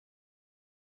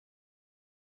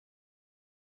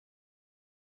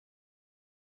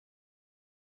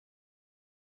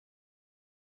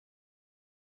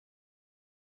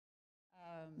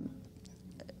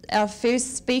Our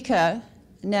first speaker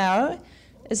now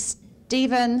is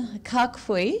Stephen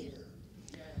Kakfwi,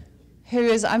 who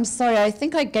is, I'm sorry, I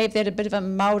think I gave that a bit of a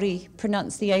Māori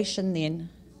pronunciation then.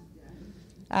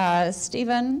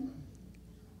 Stephen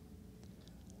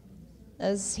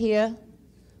is here.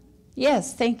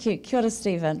 Yes, thank you. Kia ora,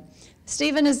 Stephen.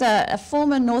 Stephen is a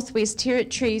former Northwest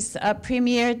Territories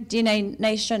Premier, Dene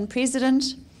Nation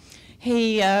President.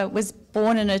 He was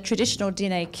born in a traditional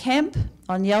Dene camp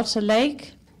on Yalta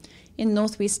Lake in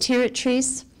Northwest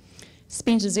Territories,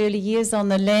 spent his early years on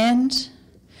the land.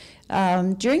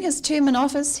 During his term in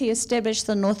office, he established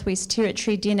the Northwest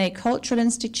Territory Dene Cultural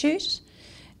Institute,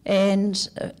 and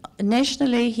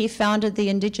nationally he founded the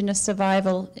Indigenous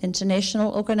Survival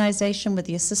International Organisation with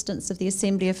the assistance of the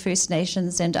Assembly of First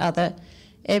Nations and other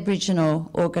Aboriginal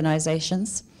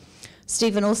organisations.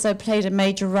 Stephen also played a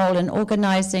major role in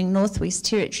organising Northwest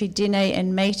Territory Dene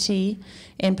and Métis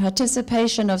and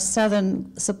participation of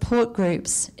Southern support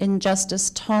groups in Justice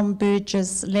Tom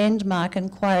Burgess' landmark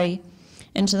inquiry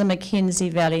into the Mackenzie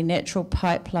Valley Natural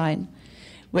Pipeline,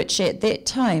 which at that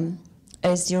time,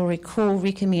 as you'll recall,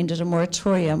 recommended a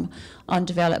moratorium on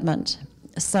development.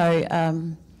 So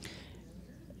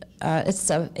it's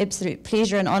an absolute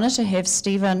pleasure and honour to have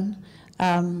Stephen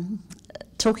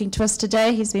talking to us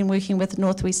today. He's been working with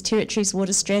Northwest Territories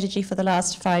Water Strategy for the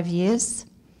last 5 years.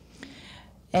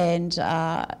 And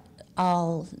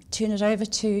I'll turn it over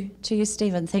to you,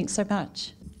 Stephen. Thanks so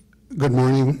much. Good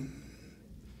morning.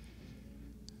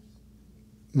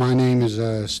 My name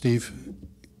is Steve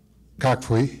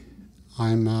Kakfwi.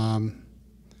 I'm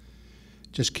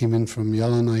just came in from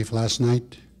Yellowknife last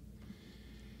night.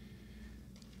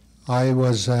 I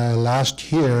was last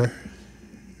here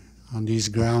on these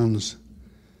grounds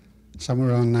somewhere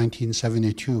around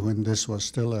 1972 when this was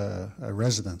still a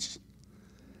residence.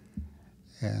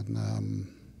 And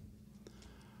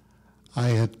I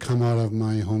had come out of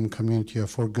my home community of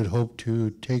Fort Good Hope to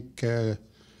take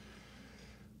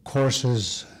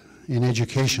courses in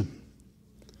education.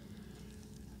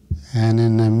 And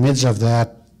in the midst of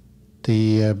that,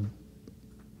 the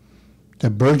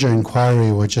Berger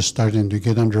inquiry was just starting to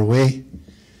get underway.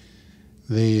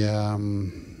 The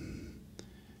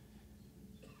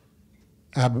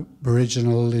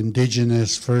Aboriginal,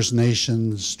 Indigenous, First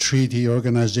Nations treaty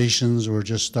organizations were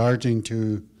just starting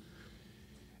to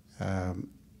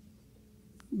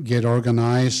get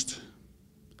organized.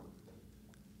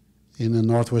 In the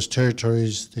Northwest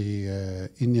Territories, the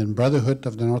Indian Brotherhood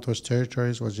of the Northwest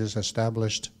Territories was just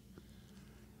established.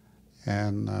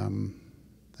 And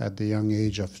at the young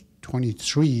age of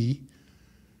 23,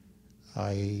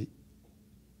 I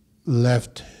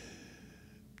left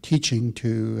teaching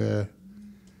to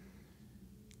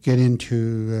get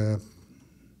into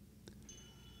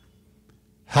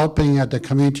helping at the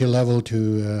community level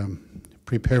to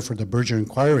prepare for the Berger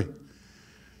inquiry.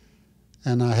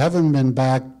 And I haven't been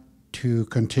back to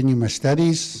continue my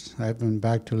studies. I've been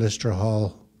back to Lister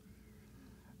Hall.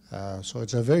 So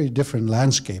it's a very different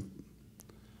landscape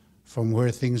from where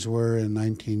things were in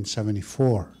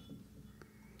 1974.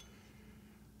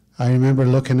 I remember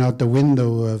looking out the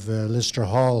window of Lister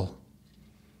Hall.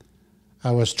 I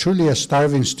was truly a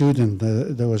starving student.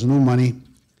 There was no money.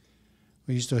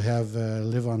 We used to have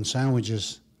live on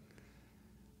sandwiches.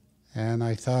 And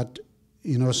I thought,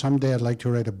 you know, someday I'd like to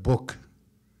write a book.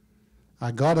 I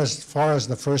got as far as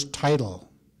the first title.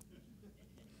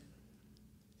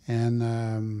 And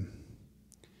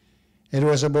it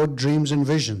was about dreams and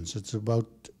visions. It's about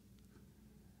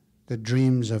the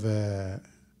dreams of a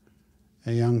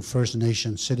young First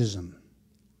Nation citizen.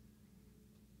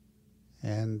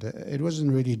 And it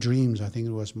wasn't really dreams. I think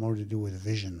it was more to do with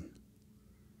vision.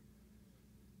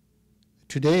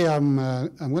 Today I'm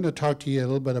going to talk to you a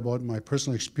little bit about my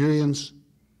personal experience,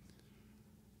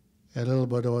 a little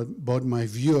bit about my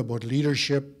view about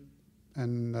leadership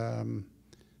and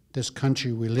this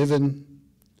country we live in,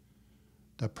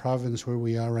 the province where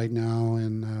we are right now,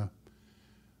 and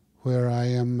where I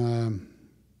am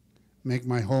make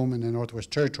my home in the Northwest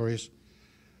Territories.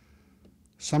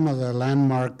 Some of the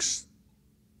landmarks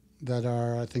that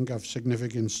are, I think, of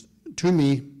significance to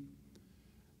me,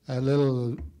 a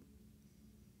little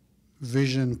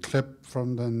vision clip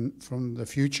from the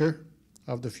future,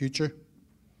 of the future,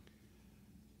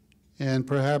 and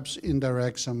perhaps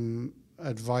indirect some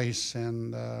advice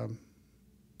and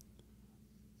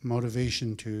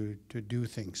motivation to do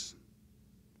things.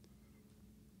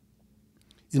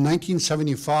 In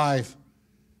 1975,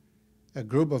 a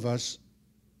group of us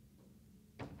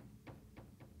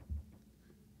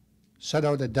set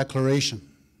out a declaration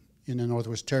in the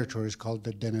Northwest Territories called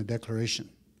the Dene Declaration.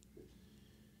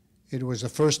 it was the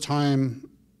first time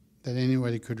that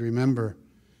anybody could remember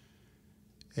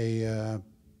an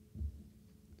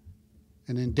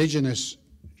Indigenous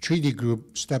treaty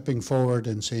group stepping forward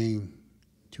and saying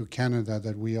to Canada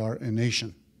that we are a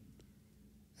nation,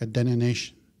 a Dene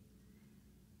nation,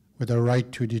 with a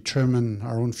right to determine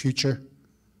our own future,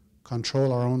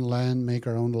 control our own land, make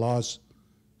our own laws,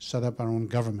 set up our own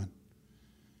government.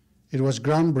 It was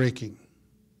groundbreaking.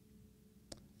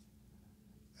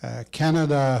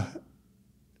 Canada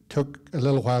took a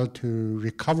little while to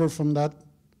recover from that.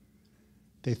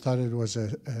 They thought it was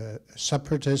a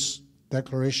separatist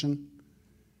declaration.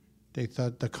 They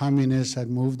thought the communists had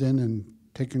moved in and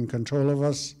taken control of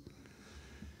us.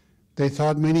 They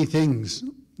thought many things.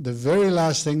 The very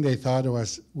last thing they thought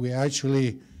was we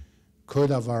actually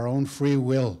could, of our own free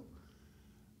will,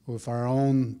 with our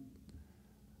own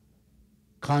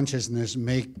consciousness,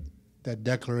 make that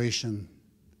declaration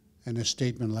and a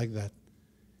statement like that.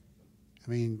 I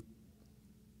mean,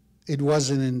 it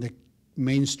wasn't in the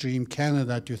mainstream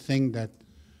Canada to think that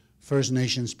First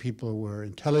Nations people were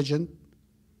intelligent,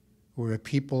 were a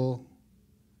people,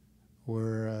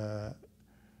 were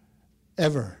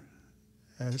ever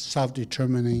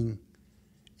self-determining,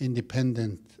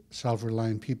 independent,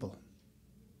 self-reliant people.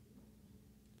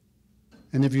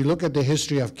 And if you look at the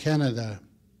history of Canada,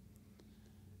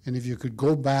 and if you could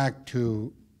go back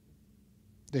to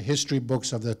the history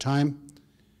books of the time,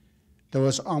 there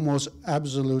was almost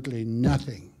absolutely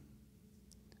nothing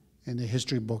in the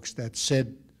history books that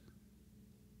said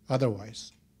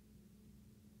otherwise.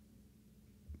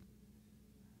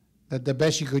 That the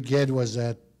best you could get was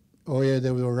that, oh yeah,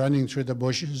 they were running through the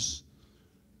bushes,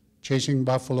 chasing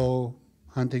buffalo,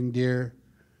 hunting deer,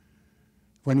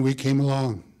 when we came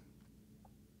along.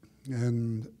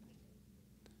 And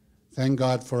thank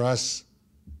God for us,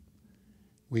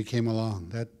 we came along.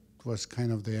 That was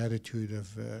kind of the attitude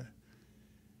of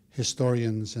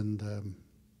historians and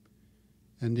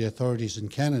the authorities in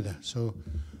Canada. So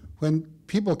when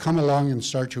people come along and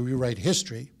start to rewrite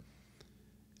history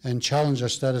and challenge the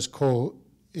status quo,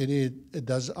 it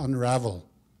does unravel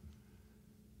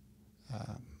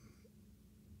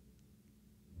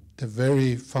the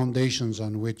very foundations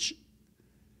on which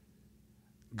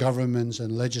governments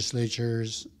and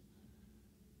legislatures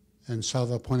and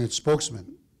self-appointed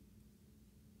spokesmen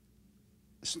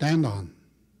stand on.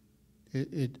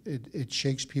 It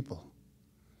shakes people.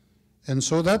 And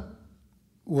so that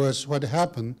was what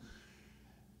happened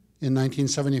in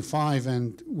 1975,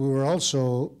 and we were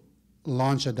also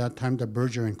launched at that time the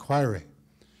Berger Inquiry.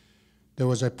 There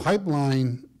was a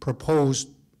pipeline proposed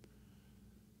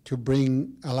to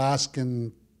bring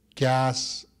Alaskan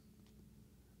gas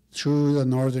through the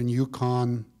northern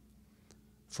Yukon,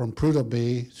 from Prudhoe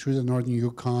Bay through the northern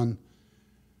Yukon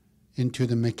into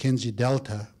the Mackenzie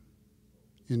Delta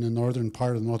in the northern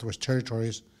part of the Northwest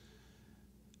Territories,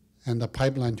 and the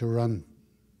pipeline to run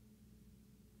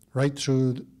right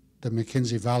through the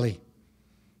Mackenzie Valley,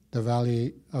 the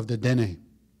valley of the Dene.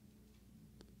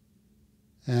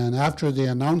 And after they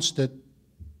announced it,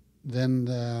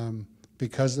 then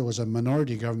because there was a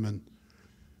minority government,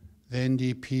 the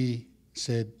NDP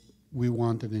said, we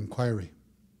want an inquiry.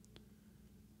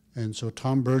 And so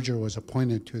Tom Berger was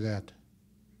appointed to that.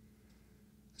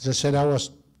 As I said, I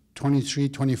was 23,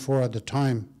 24 at the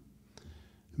time.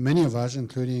 Many of us,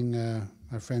 including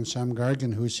our friend Sam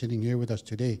Gargan, who's sitting here with us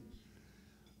today,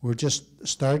 were just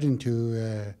starting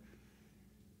to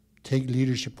take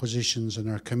leadership positions in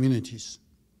our communities.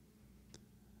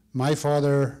 My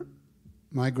father,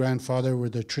 my grandfather were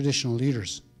the traditional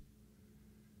leaders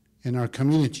in our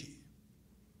community.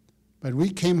 But we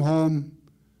came home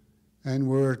and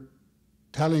were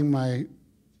telling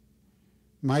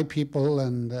my people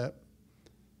and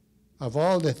of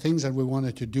all the things that we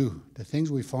wanted to do, the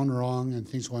things we found wrong and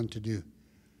things we wanted to do.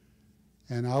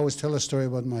 And I always tell a story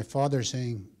about my father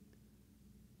saying,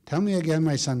 tell me again,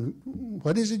 my son,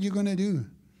 what is it you're going to do?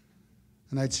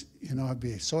 And I'd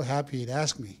be so happy he'd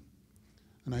ask me.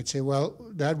 And I'd say, well,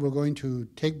 Dad, we're going to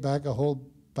take back a whole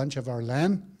bunch of our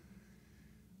land.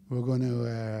 We're going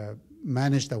to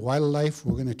manage the wildlife.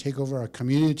 We're going to take over our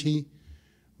community.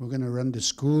 We're going to run the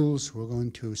schools. We're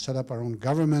going to set up our own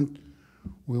government.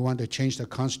 We want to change the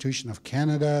Constitution of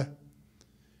Canada.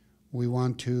 We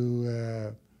want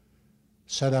to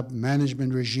set up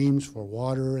management regimes for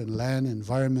water and land,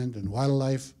 environment, and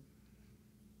wildlife.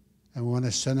 And we want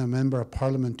to send a member of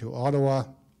parliament to Ottawa.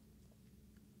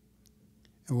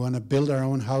 And we want to build our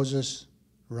own houses,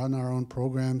 run our own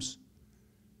programs.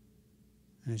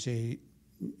 And I say,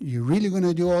 you're really going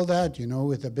to do all that,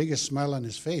 with the biggest smile on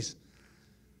his face.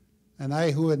 And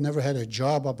I, who had never had a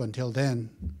job up until then,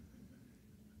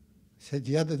 said,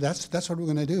 yeah, that's what we're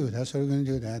going to do. That's what we're going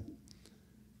to do, Dad.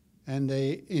 And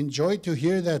they enjoyed to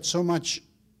hear that so much.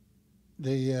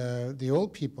 The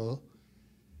old people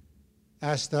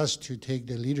asked us to take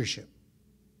the leadership,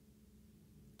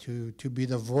 to be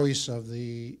the voice of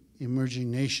the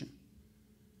emerging nation.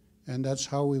 And that's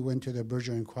how we went to the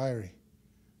Berger Inquiry.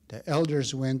 The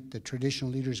elders went, the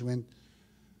traditional leaders went,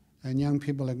 and young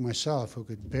people like myself who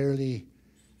could barely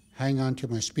hang on to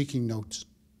my speaking notes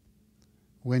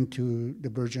went to the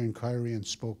Berger Inquiry and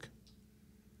spoke.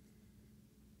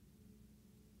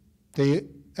 The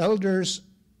elders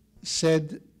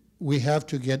said we have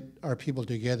to get our people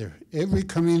together. Every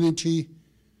community,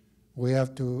 we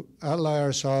have to ally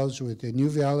ourselves with the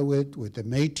Nunavut, with the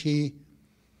Métis,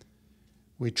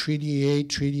 with Treaty 8,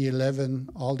 Treaty 11,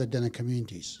 all the Dene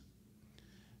communities.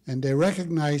 And they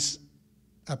recognize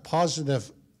a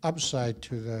positive upside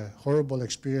to the horrible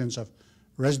experience of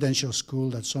residential school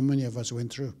that so many of us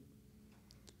went through.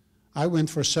 I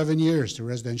went for 7 years to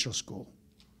residential school.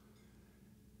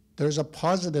 There's a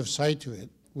positive side to it,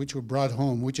 which we brought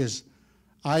home, which is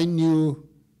I knew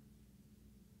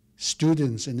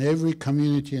students in every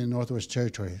community in Northwest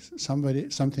Territories,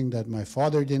 something that my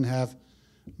father didn't have,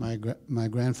 my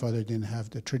grandfather didn't have,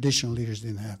 the traditional leaders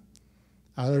didn't have.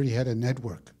 I already had a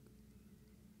network.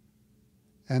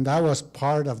 And that was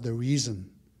part of the reason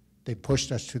they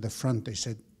pushed us to the front. They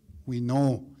said, we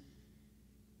know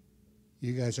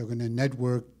you guys are going to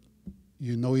network,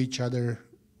 you know each other,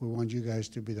 we want you guys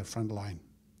to be the front line.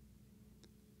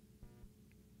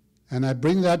 And I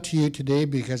bring that to you today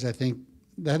because I think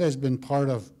that has been part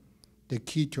of the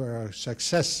key to our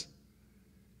success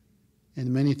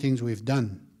in many things we've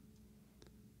done.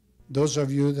 Those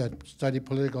of you that study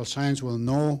political science will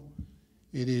know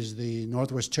it is the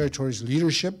Northwest Territories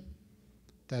leadership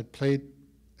that played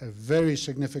a very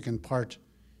significant part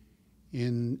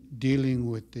in dealing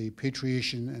with the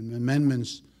patriation and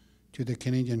amendments to the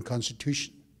Canadian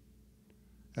Constitution.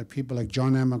 That people like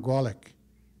John Amagwalik,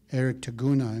 Eric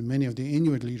Taguna, and many of the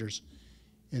Inuit leaders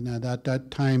in at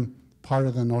that time part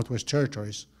of the Northwest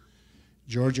Territories,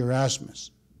 George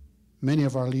Erasmus. Many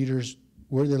of our leaders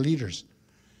were the leaders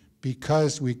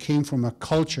because we came from a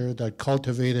culture that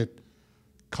cultivated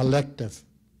collective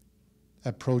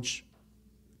approach,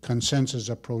 consensus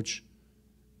approach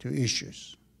to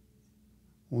issues.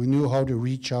 We knew how to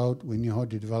reach out, we knew how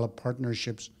to develop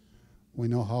partnerships, we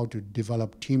know how to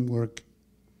develop teamwork,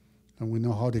 and we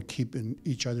know how to keep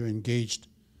each other engaged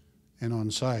and on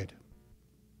side.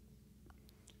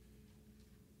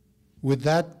 With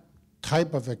that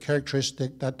type of a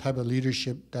characteristic, that type of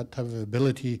leadership, that type of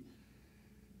ability,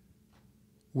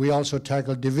 we also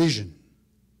tackle division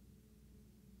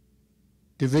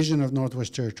of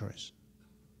Northwest Territories.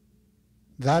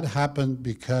 That happened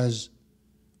because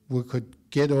we could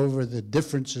get over the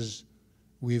differences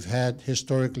we've had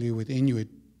historically with Inuit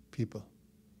people,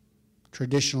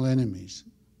 traditional enemies.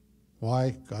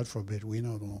 Why? God forbid, we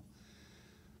don't know.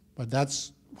 But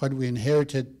that's what we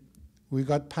inherited. We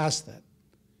got past that.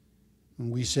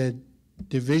 And we said,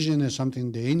 division is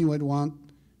something the Inuit want.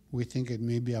 We think it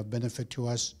may be of benefit to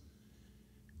us.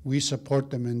 We support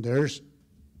them in their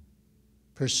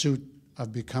pursuit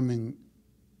of becoming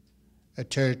a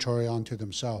territory unto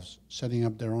themselves, setting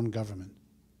up their own government.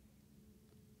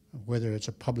 Whether it's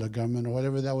a public government or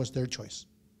whatever, that was their choice.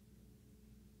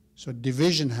 So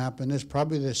division happened. It's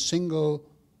probably the single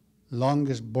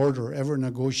longest border ever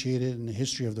negotiated in the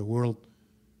history of the world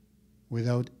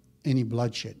without any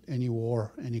bloodshed, any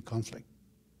war, any conflict.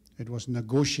 It was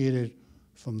negotiated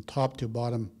from top to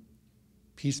bottom,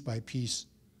 piece by piece,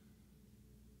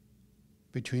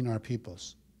 between our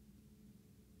peoples.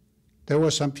 There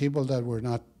were some people that were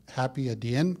not happy at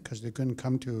the end because they couldn't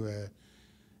come to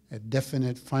a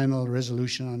definite final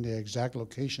resolution on the exact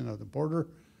location of the border.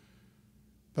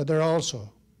 But there are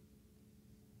also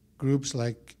groups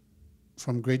like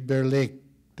from Great Bear Lake,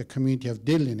 the community of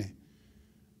Deline,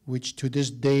 which to this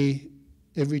day,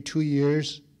 every 2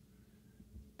 years,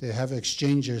 they have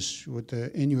exchanges with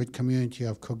the Inuit community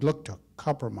of Kugluktuk,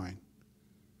 copper mine,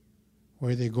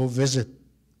 where they go visit.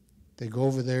 They go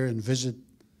over there and visit.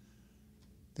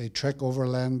 They trek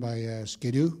overland by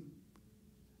Skidoo,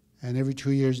 and every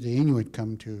 2 years the Inuit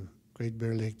come to Great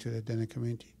Bear Lake to the Dene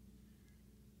community.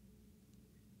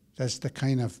 That's the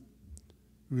kind of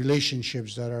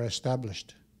relationships that are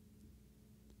established.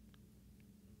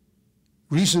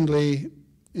 Recently,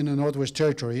 in the Northwest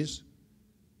Territories,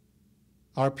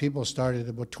 our people started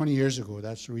about 20 years ago.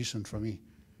 That's recent for me.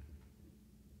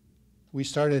 We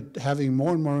started having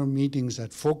more and more meetings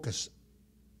that focus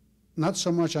not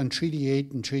so much on Treaty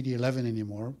 8 and Treaty 11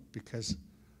 anymore, because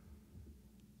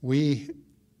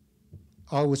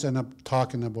always end up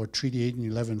talking about Treaty 8 and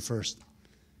 11 first,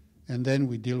 and then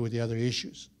we deal with the other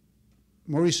issues.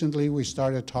 More recently, we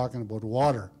started talking about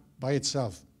water by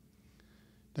itself,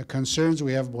 the concerns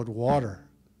we have about water,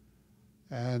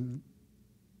 and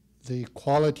the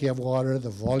quality of water, the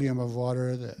volume of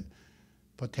water, the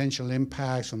potential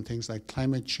impacts on things like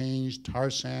climate change, tar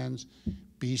sands,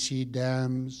 BC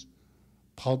dams,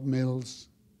 pulp mills,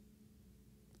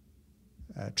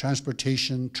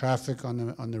 transportation, traffic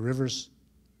on the rivers,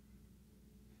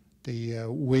 the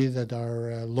way that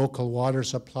our local water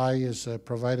supply is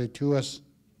provided to us.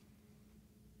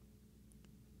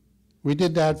 We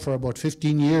did that for about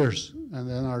 15 years, and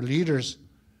then our leaders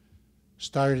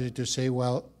started to say,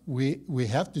 well, we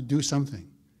have to do something.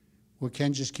 We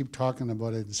can't just keep talking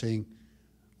about it and saying,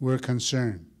 we're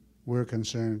concerned, we're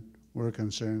concerned, we're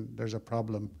concerned, there's a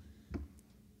problem.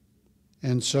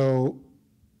 And so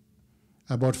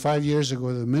about 5 years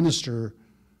ago, the Minister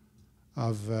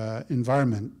of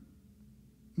Environment,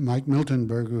 Mike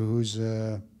Miltenberger, who's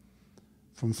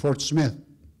from Fort Smith,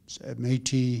 a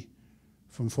Métis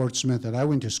from Fort Smith that I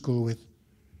went to school with,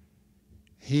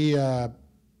 he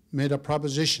made a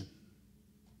proposition.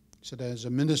 He said, as a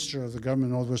minister of the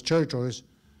government of Northwest Territories,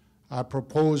 I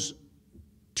propose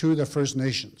to the First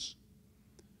Nations,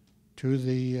 to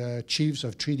the chiefs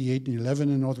of Treaty 8 and 11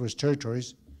 in Northwest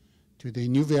Territories, to the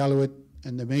Nunavut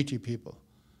and the Métis people,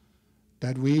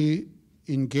 that we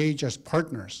engage as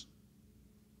partners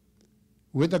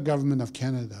with the government of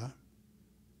Canada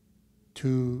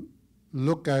to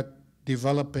look at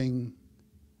developing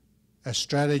a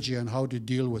strategy on how to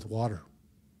deal with water.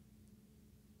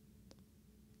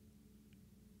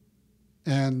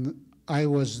 And I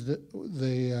was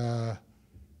the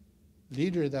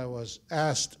leader that was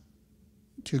asked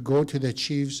to go to the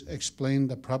chiefs, explain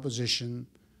the proposition,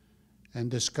 and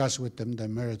discuss with them the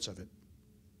merits of it.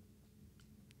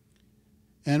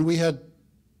 And we had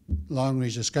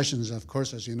long-range discussions. Of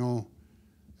course, as you know,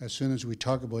 as soon as we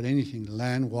talk about anything,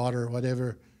 land, water,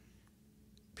 whatever,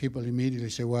 people immediately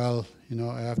say, well, you know,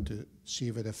 I have to see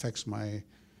if it affects my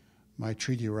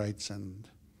treaty rights. And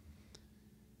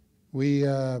we,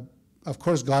 of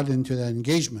course, got into that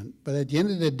engagement. But at the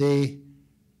end of the day,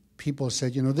 people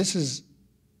said, you know, this is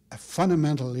a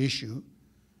fundamental issue,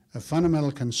 a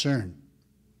fundamental concern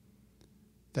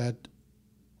that,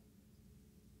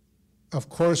 of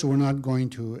course, we're not going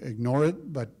to ignore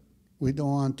it, but we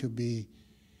don't want to be,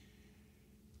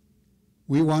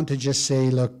 we want to just say,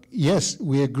 look, yes,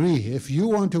 we agree. If you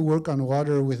want to work on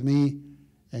water with me,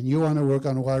 and you want to work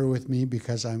on water with me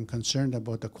because I'm concerned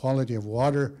about the quality of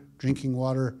water, drinking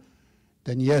water,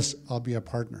 then yes, I'll be a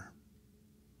partner.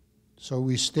 So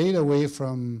we stayed away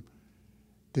from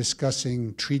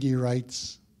discussing treaty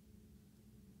rights,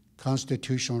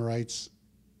 constitutional rights,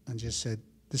 and just said,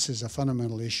 this is a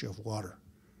fundamental issue of water.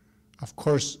 Of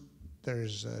course,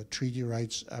 there's treaty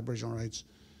rights, Aboriginal rights,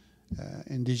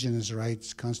 Indigenous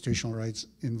rights, constitutional rights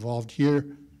involved here,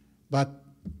 but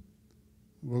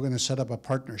we're going to set up a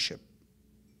partnership.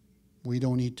 We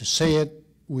don't need to say it.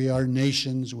 We are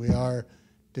nations. We are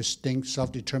distinct,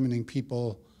 self-determining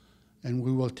people, and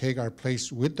we will take our place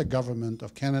with the government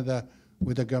of Canada,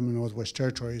 with the government of Northwest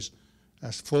Territories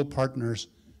as full partners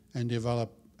and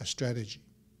develop a strategy.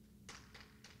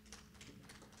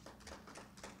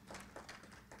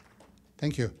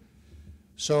 Thank you.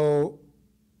 So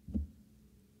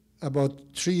about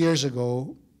 3 years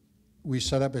ago, we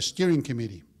set up a steering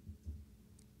committee,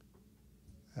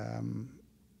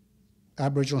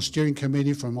 Aboriginal steering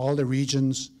committee from all the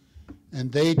regions,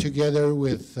 and they, together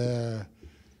with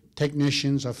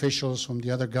technicians, officials from the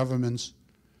other governments,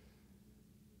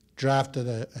 drafted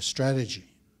a strategy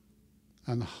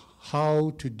on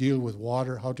how to deal with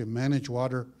water, how to manage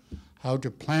water, how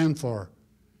to plan for,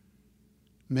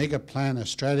 make a plan, a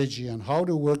strategy on how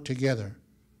to work together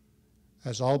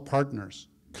as all partners,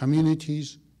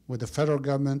 communities, with the federal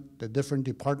government, the different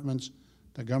departments,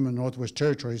 the government of Northwest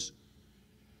Territories,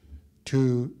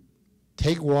 to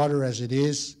take water as it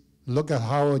is, look at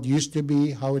how it used to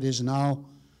be, how it is now,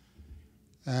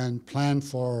 and plan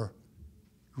for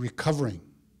recovering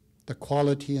the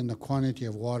quality and the quantity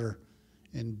of water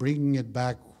and bringing it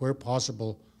back where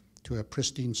possible to a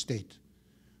pristine state,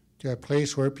 to a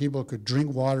place where people could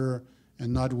drink water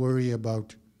and not worry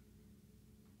about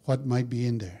what might be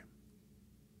in there.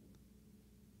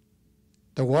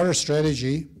 The water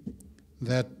strategy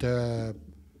that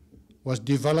was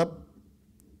developed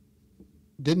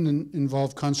didn't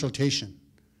involve consultation.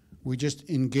 We just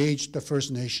engaged the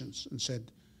First Nations and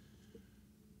said,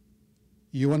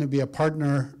 you want to be a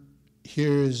partner,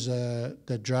 here is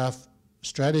the draft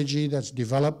strategy that's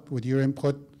developed with your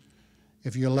input.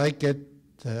 If you like it,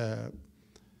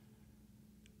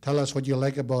 tell us what you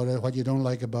like about it, what you don't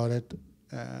like about it.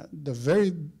 The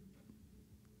very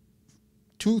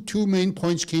two main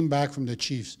points came back from the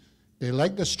chiefs. They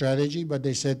liked the strategy, but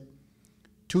they said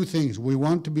two things. We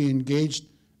want to be engaged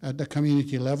at the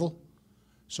community level,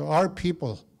 so our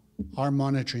people are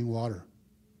monitoring water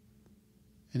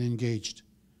and engaged.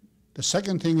 The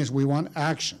second thing is we want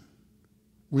action.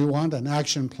 We want an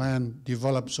action plan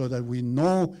developed so that we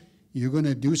know you're going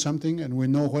to do something and we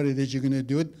know what it is you're going to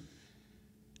do it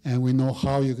and we know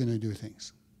how you're going to do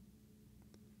things.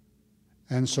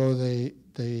 And so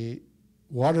the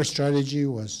water strategy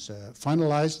was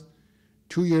finalized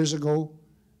 2 years ago,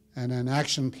 and an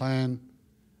action plan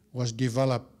was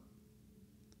developed,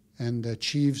 and the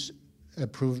chiefs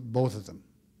approved both of them.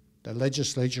 The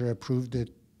legislature approved it.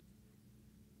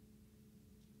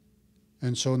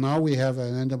 And so now we have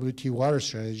an NWT water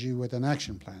strategy with an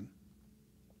action plan.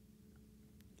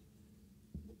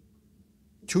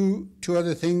 Two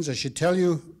other things I should tell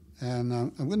you, and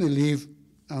I'm going to leave,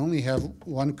 I only have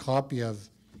one copy of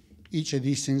each of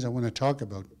these things I want to talk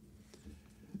about.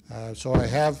 So I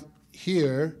have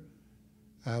here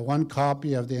one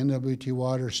copy of the NWT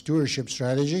Water Stewardship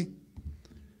Strategy,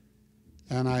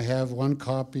 and I have one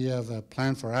copy of a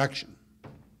plan for action.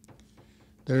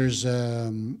 There's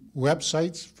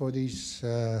websites for these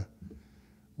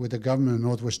with the government of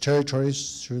Northwest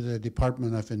Territories through the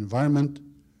Department of Environment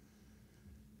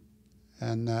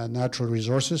and Natural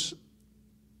Resources.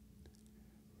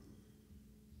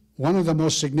 One of the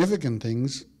most significant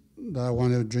things that I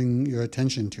want to bring your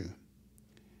attention to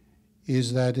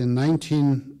is that in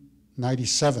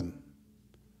 1997,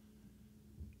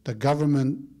 the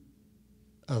government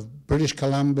of British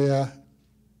Columbia,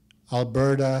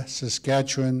 Alberta,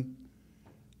 Saskatchewan,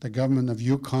 the government of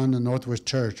Yukon and Northwest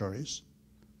Territories,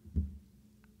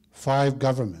 5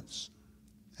 governments.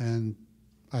 And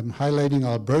I'm highlighting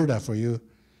Alberta for you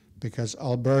because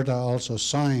Alberta also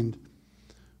signed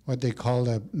what they call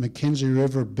the Mackenzie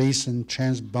River Basin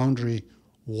Transboundary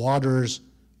Waters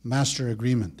Master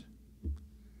Agreement.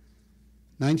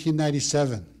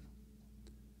 1997,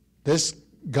 this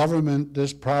government,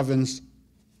 this province,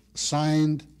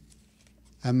 signed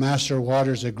a Master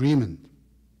Waters Agreement.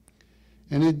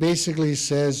 And it basically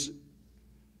says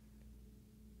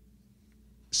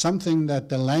something that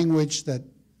the language that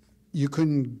you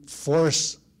couldn't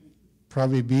force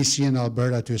probably BC and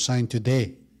Alberta to sign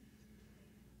today.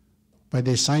 But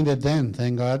they signed it then,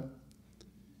 thank God.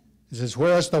 It says,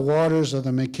 whereas the waters of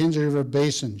the Mackenzie River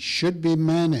Basin should be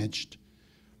managed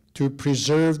to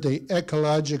preserve the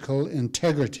ecological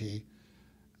integrity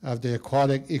of the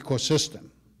aquatic ecosystem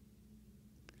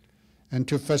and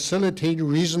to facilitate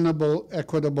reasonable,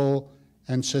 equitable,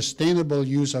 and sustainable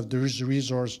use of this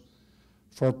resource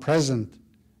for present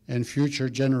and future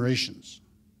generations.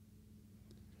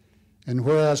 And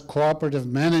whereas cooperative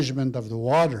management of the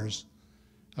waters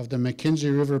of the Mackenzie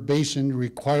River Basin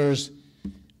requires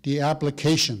the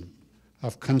application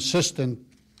of consistent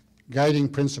guiding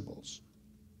principles.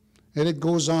 And it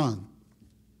goes on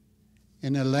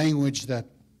in a language that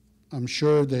I'm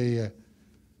sure they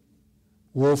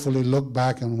woefully look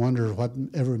back and wonder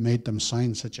whatever made them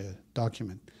sign such a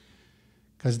document.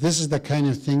 Because this is the kind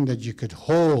of thing that you could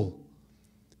hold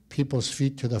people's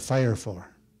feet to the fire for.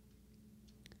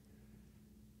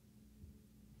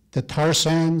 The tar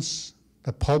sands,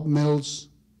 the pulp mills,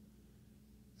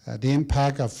 the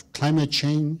impact of climate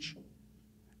change,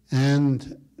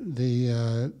 and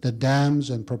the dams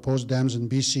and proposed dams in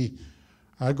BC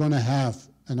are going to have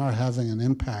and are having an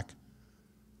impact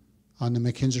on the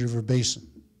Mackenzie River Basin.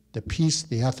 The Peace,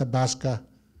 the Athabasca,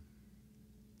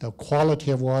 the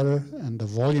quality of water and the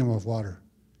volume of water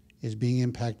is being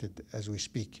impacted as we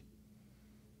speak.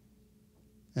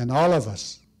 And all of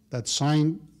us that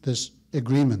signed this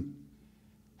agreement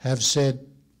have said,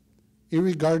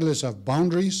 irregardless of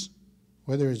boundaries,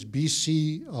 whether it's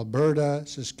BC, Alberta,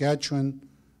 Saskatchewan,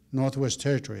 Northwest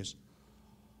Territories,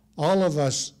 all of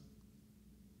us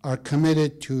are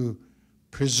committed to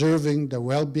preserving the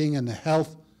well-being and the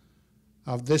health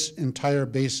of this entire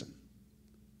basin.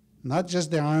 Not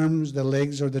just the arms, the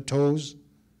legs, or the toes,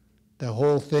 the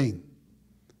whole thing.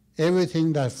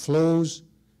 Everything that flows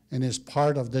and is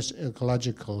part of this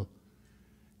ecological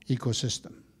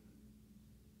ecosystem.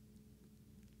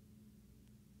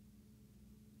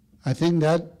 I think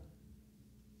that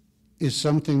is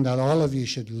something that all of you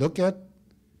should look at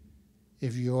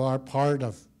if you are part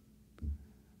of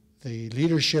the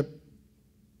leadership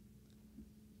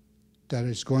that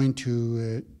is going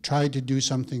to try to do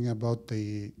something about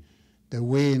the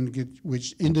way in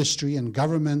which industry and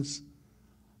governments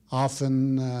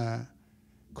often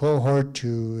cohort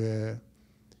to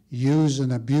use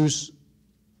and abuse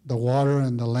the water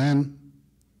and the land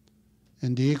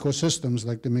and the ecosystems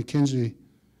like the Mackenzie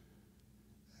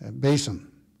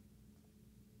Basin.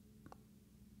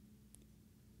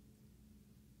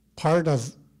 Part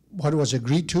of what was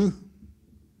agreed to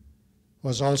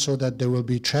was also that there will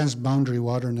be transboundary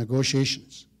water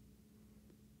negotiations.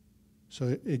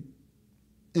 So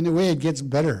in a way, it gets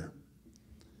better.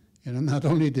 You know, not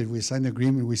only did we sign the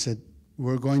agreement, we said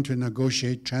we're going to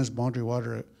negotiate transboundary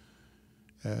water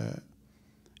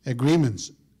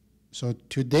agreements. So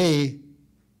today,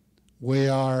 we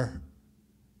are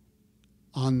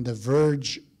on the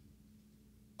verge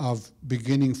of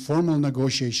beginning formal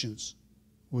negotiations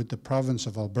with the province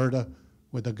of Alberta,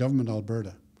 with the government of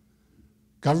Alberta.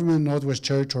 Government of Northwest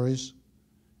Territories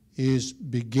is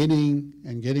beginning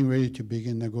and getting ready to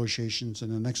begin negotiations in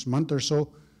the next month or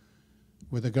so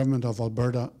with the government of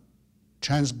Alberta,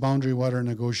 transboundary water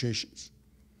negotiations.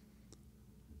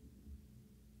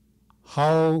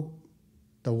 How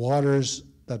the waters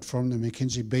that form the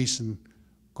Mackenzie Basin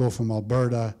go from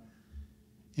Alberta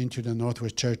into the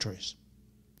Northwest Territories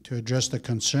to address the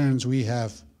concerns we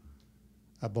have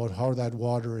about how that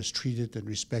water is treated and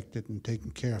respected and taken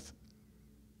care of.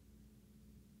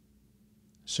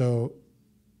 So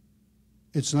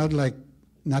it's not like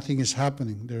nothing is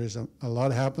happening. There is a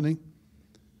lot happening.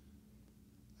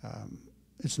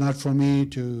 It's not for me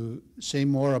to say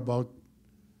more about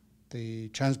the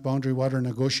transboundary water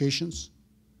negotiations.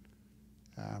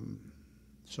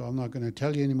 So I'm not going to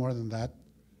tell you any more than that.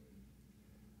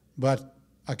 But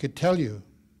I could tell you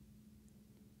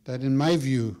that in my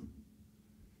view,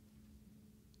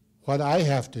 what I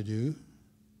have to do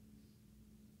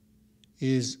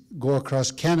is go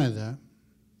across Canada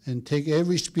and take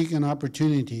every speaking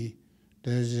opportunity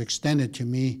that is extended to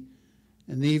me,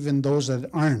 and even those that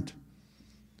aren't,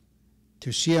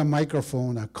 to see a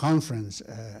microphone, a conference,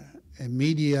 a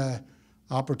media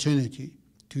opportunity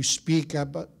to speak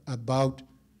about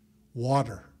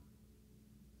water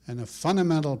and the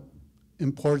fundamental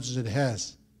importance it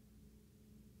has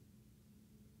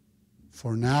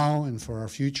for now and for our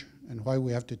future, and why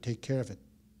we have to take care of it.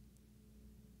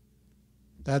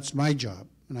 That's my job.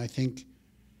 And I think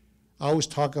I always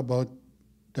talk about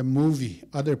the movie,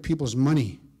 Other People's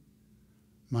Money.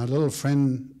 My little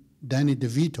friend, Danny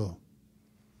DeVito,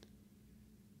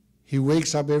 he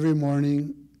wakes up every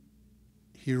morning,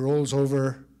 he rolls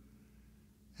over,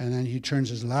 and then he turns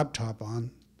his laptop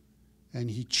on, and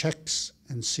he checks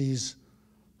and sees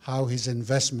how his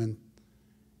investment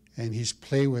and his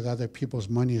play with other people's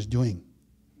money is doing.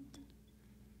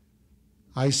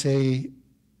 I say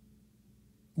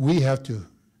we have to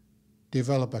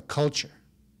develop a culture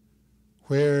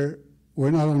where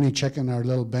we're not only checking our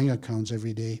little bank accounts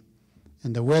every day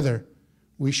and the weather,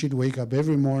 we should wake up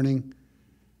every morning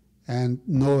and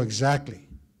know exactly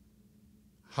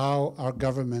how our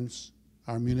governments,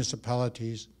 our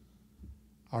municipalities,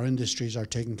 our industries are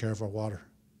taking care of our water.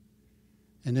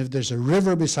 And if there's a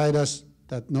river beside us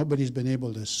that nobody's been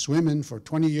able to swim in for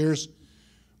 20 years,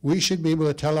 we should be able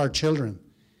to tell our children,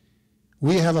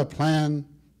 we have a plan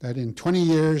that in 20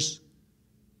 years,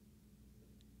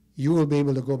 you will be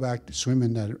able to go back to swim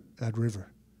in that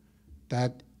river.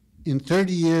 That in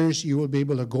 30 years, you will be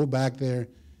able to go back there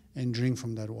and drink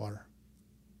from that water.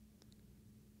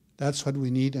 That's what we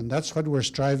need, and that's what we're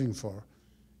striving for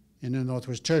in the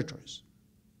Northwest Territories.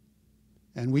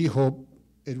 And we hope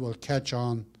it will catch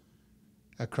on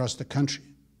across the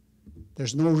country.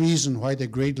 There's no reason why the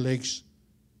Great Lakes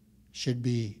should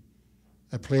be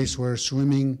a place where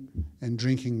swimming and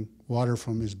drinking water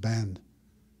from is banned.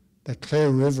 The Clare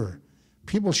River,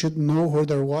 people should know where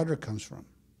their water comes from.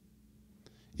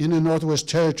 In the Northwest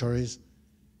Territories,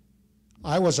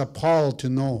 I was appalled to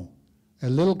know a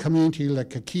little community like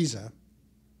Kakisa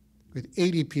with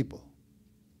 80 people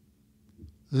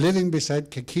living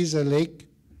beside Kakisa Lake,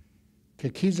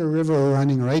 Kakisa River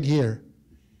running right here.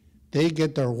 They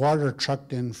get their water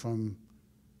trucked in from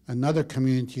another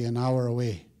community an hour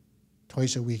away,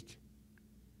 twice a week.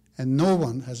 And no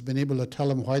one has been able to tell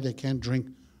them why they can't drink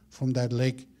from that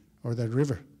lake or that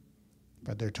river.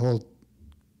 But they're told,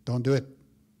 don't do it.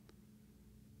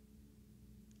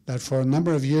 That for a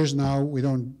number of years now, we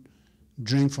don't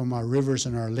drink from our rivers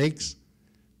and our lakes.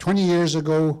 20 years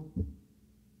ago,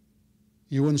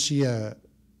 you wouldn't see a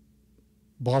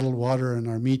bottled water in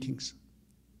our meetings.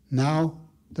 Now,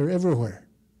 they're everywhere.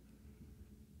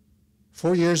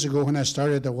 4 years ago, when I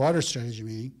started the water strategy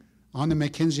meeting, on the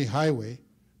Mackenzie Highway,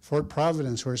 Fort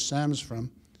Providence, where Sam's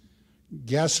from,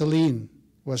 gasoline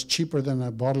was cheaper than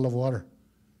a bottle of water.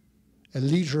 A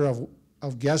liter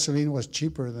of gasoline was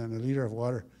cheaper than a liter of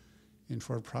water in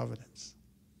Fort Providence.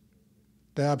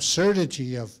 The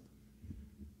absurdity of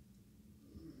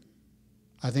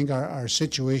I think our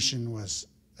situation was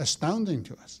astounding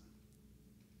to us.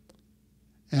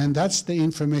 And that's the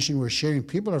information we're sharing.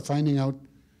 People are finding out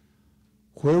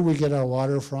where we get our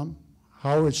water from,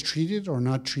 how it's treated or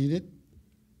not treated,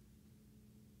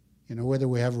 you know, whether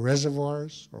we have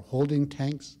reservoirs or holding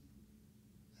tanks,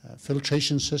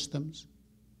 filtration systems.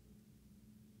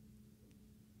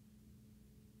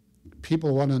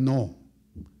 People want to know.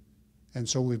 And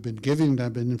so we've been giving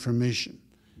them information.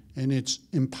 And it's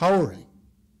empowering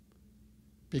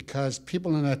because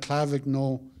people in Aklavik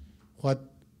know what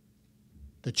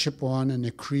the Chippewan and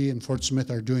the Cree and Fort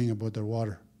Smith are doing about their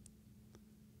water.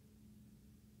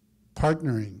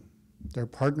 Partnering. They're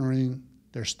partnering,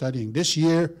 they're studying. This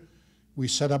year, we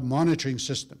set up monitoring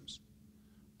systems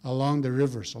along the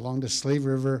rivers, along the Slave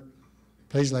River,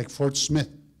 places like Fort Smith,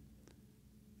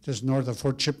 just north of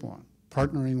Fort Chippewan,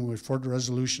 partnering with Fort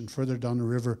Resolution further down the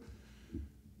river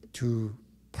to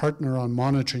partner on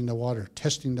monitoring the water,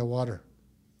 testing the water.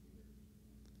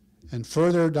 And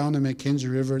further down the Mackenzie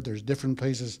River, there's different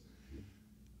places.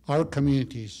 Our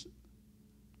communities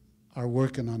are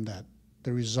working on that.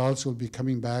 The results will be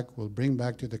coming back, we'll bring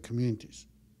back to the communities.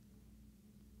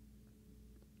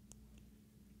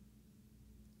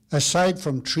 Aside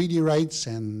from treaty rights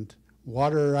and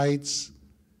water rights,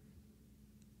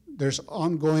 there's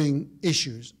ongoing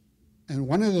issues. And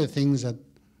one of the things that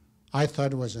I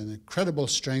thought was an incredible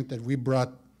strength that we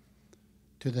brought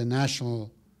to the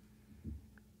national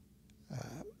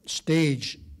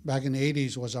stage back in the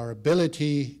 80s was our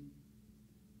ability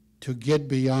to get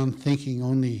beyond thinking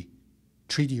only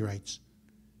treaty rights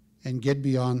and get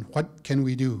beyond what can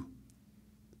we do.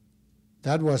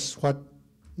 That was what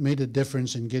made a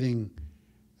difference in getting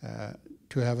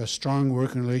to have a strong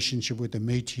working relationship with the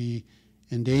Métis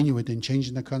and the Inuit in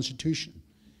changing the Constitution,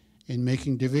 in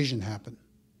making division happen.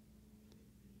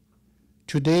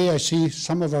 Today I see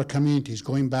some of our communities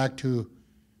going back to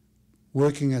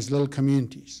working as little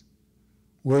communities,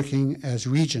 working as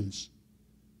regions,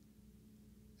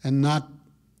 and not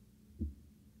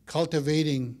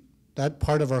cultivating that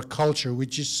part of our culture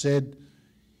which just said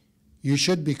you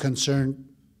should be concerned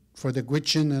for the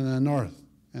Gwich'in in the north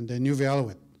and the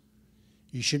Nunavut.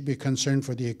 You should be concerned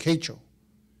for the Akecho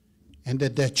and the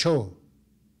Decho,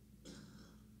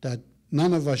 that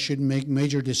none of us should make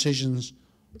major decisions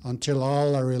until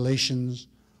all our relations,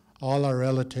 all our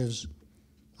relatives,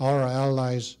 all our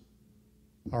allies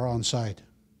are on side.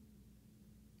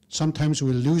 Sometimes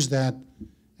we lose that,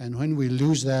 and when we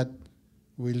lose that,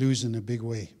 we lose in a big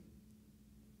way.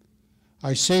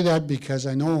 I say that because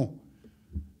I know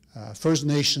First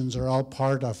Nations are all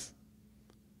part of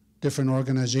different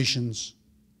organizations.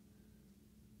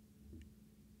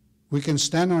 We can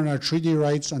stand on our treaty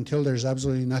rights until there's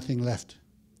absolutely nothing left.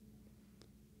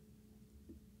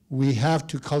 We have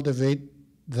to cultivate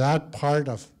that part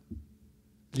of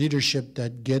leadership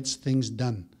that gets things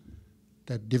done,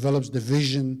 that develops the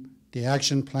vision, the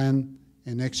action plan,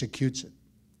 and executes it.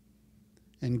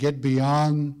 And get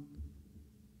beyond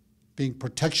being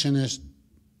protectionist,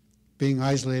 being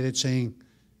isolated, saying,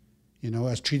 you know,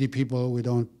 as treaty people, we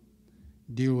don't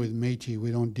deal with Métis,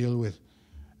 we don't deal with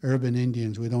urban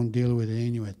Indians, we don't deal with the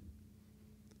Inuit.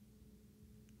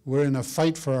 We're in a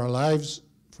fight for our lives,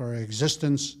 for our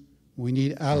existence. We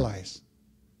need allies.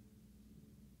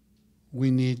 We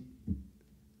need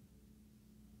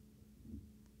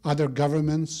other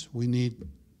governments. We need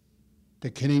the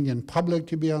Canadian public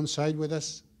to be on side with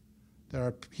us. There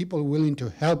are people willing to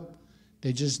help.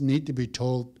 They just need to be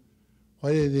told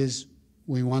what it is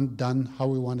we want done, how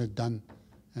we want it done,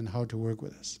 and how to work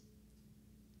with us.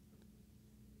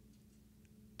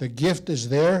 The gift is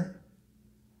there.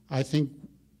 I think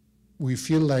we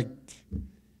feel like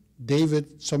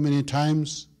David so many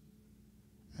times.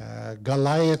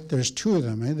 Goliath, there's two of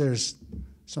them. There's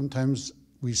sometimes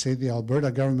we say the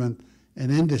Alberta government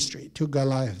and industry, two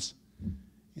Goliaths,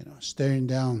 you know, staring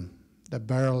down the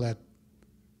barrel at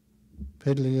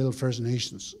piddly little First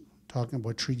Nations, talking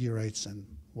about treaty rights and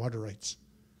water rights.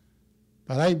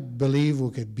 But I believe we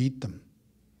could beat them.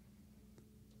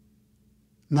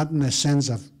 Not in the sense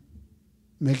of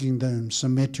making them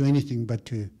submit to anything, but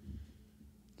to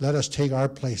let us take our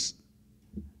place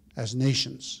as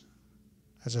nations,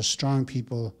 as a strong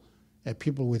people, a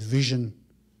people with vision,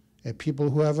 a people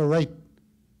who have a right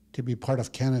to be part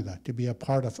of Canada, to be a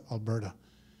part of Alberta,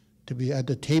 to be at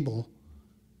the table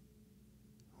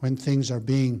when things are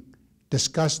being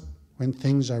discussed, when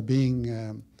things are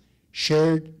being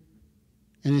shared,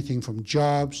 anything from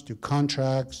jobs to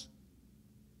contracts,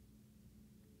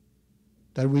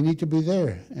 that we need to be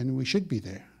there, and we should be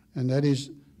there. And that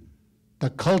is the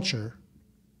culture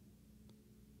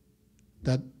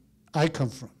that I come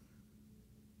from.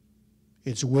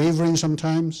 It's wavering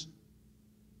sometimes,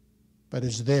 but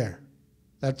it's there.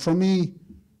 That for me,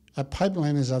 a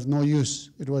pipeline is of no use.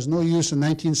 It was no use in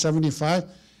 1975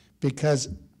 because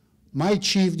my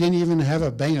chief didn't even have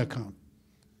a bank account.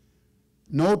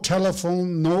 No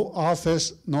telephone, no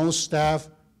office, no staff,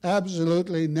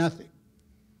 absolutely nothing.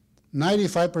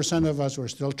 95% of us were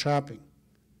still trapping.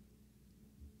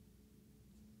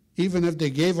 Even if they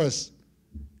gave us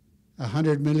a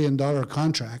 $100 million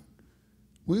contract,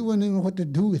 we wouldn't even know what to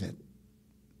do with it.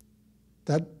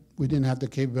 That we didn't have the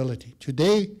capability.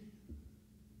 Today,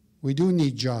 we do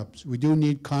need jobs. We do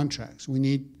need contracts. We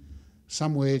need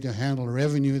some way to handle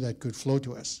revenue that could flow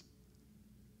to us.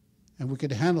 And we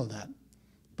could handle that.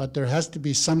 But there has to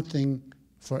be something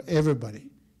for everybody.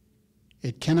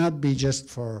 It cannot be just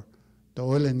for the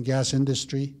oil and gas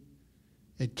industry.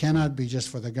 It cannot be just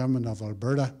for the government of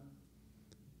Alberta.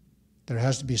 There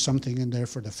has to be something in there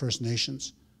for the First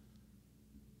Nations.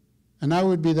 And I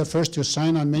would be the first to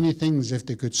sign on many things if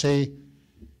they could say,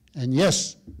 and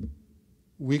yes,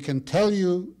 we can tell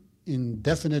you in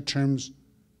definite terms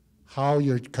how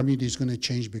your community is going to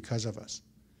change because of us.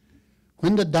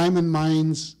 When the diamond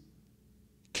mines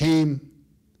came,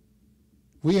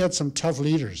 we had some tough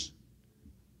leaders.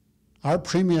 Our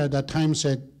premier at that time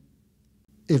said,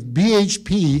 if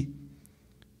BHP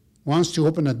wants to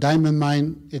open a diamond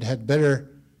mine, it had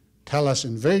better tell us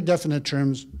in very definite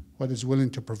terms what it's willing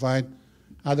to provide.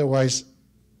 Otherwise,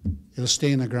 it'll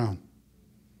stay in the ground.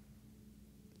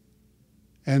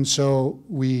 And so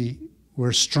we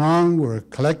were strong, we're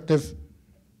collective,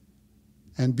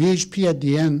 and BHP at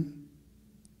the end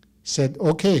said,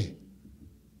 okay,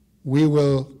 we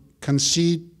will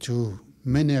concede to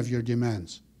many of your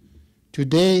demands.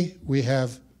 Today, we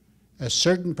have a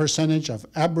certain percentage of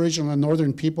Aboriginal and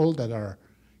Northern people that are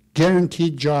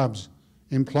guaranteed jobs,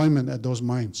 employment at those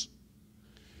mines.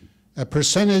 A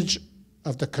percentage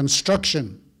of the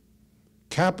construction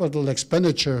capital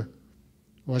expenditure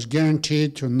was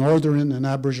guaranteed to Northern and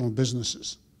Aboriginal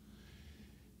businesses.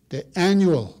 The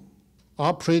annual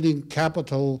operating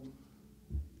capital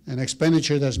and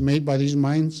expenditure that's made by these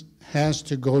mines has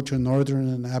to go to Northern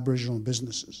and Aboriginal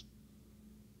businesses.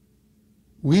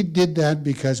 We did that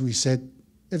because we said,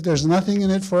 if there's nothing in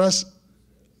it for us,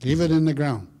 leave it in the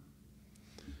ground.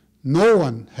 No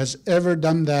one has ever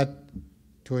done that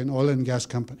to an oil and gas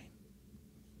company.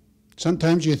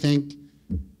 Sometimes you think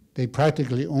they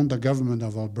practically own the government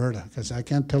of Alberta, because I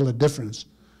can't tell the difference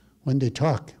when they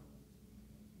talk.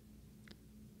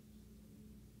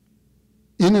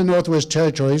 In the Northwest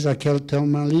Territories, I tell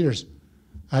my leaders,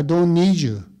 I don't need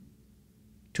you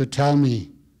to tell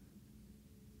me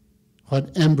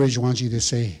what Enbridge wants you to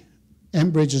say.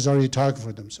 Enbridge is already talking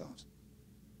for themselves.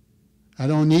 I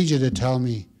don't need you to tell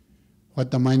me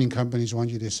what the mining companies want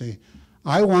you to say.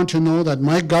 I want to know that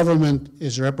my government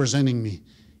is representing me.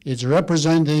 It's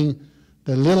representing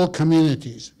the little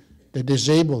communities, the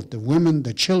disabled, the women,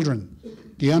 the children,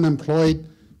 the unemployed,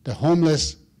 the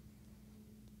homeless.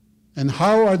 And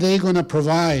how are they going to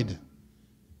provide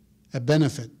a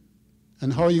benefit?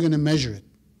 And how are you going to measure it?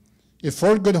 If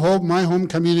Fort Good Hope, my home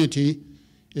community,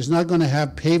 is not going to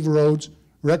have paved roads,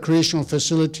 recreational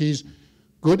facilities,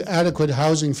 good adequate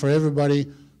housing for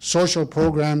everybody, social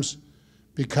programs,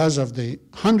 because of the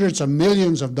hundreds of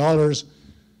millions of dollars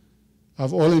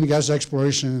of oil and gas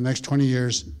exploration in the next 20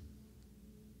 years,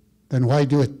 then why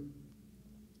do it?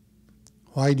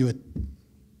 Why do it?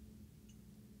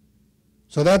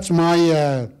 So that's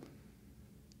my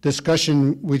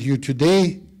discussion with you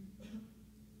today.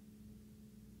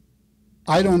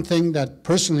 I don't think that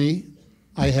personally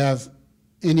I have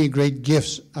any great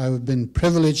gifts. I've been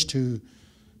privileged to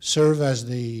serve as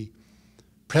the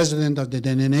president of the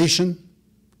Dene Nation.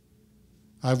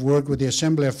 I've worked with the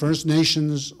Assembly of First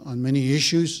Nations on many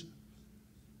issues.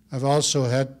 I've also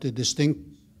had the distinct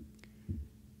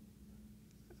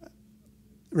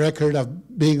record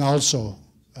of being also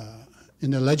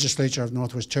in the legislature of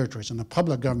Northwest Territories and the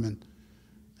public government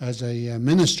as a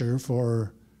minister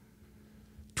for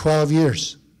 12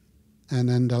 years. And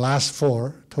then the last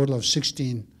 4, total of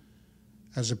 16,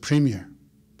 as a premier.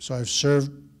 So I've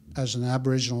served as an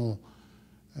Aboriginal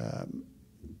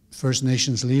First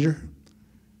Nations leader.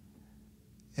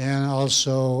 And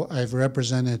also I've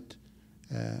represented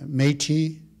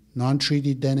Métis,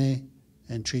 non-treaty Dene,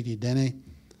 and treaty Dene.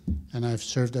 And I've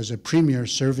served as a premier,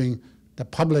 serving the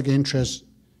public interest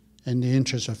and the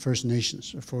interests of First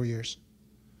Nations for 4 years.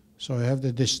 So I have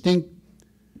the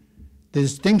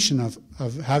distinction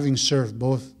of having served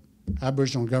both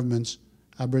Aboriginal governments,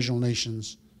 Aboriginal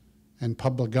nations, and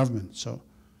public government. So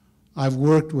I've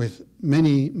worked with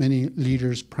many, many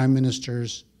leaders, prime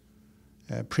ministers,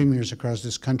 premiers across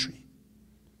this country.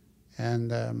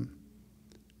 And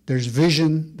there's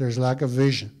vision, there's lack of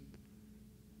vision.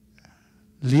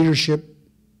 Leadership,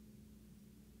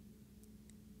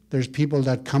 there's people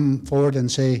that come forward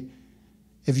and say,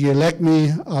 if you elect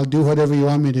me, I'll do whatever you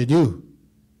want me to do.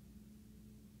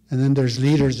 And then there's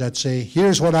leaders that say,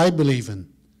 here's what I believe in.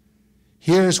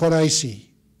 Here's what I see.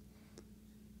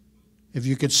 If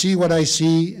you could see what I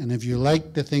see, and if you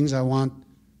like the things I want,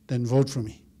 then vote for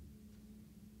me.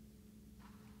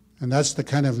 And that's the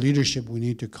kind of leadership we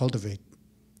need to cultivate.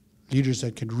 Leaders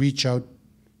that could reach out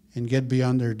and get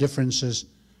beyond their differences,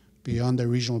 beyond their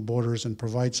regional borders, and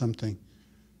provide something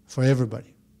for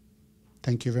everybody.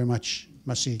 Thank you very much.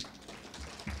 Merci.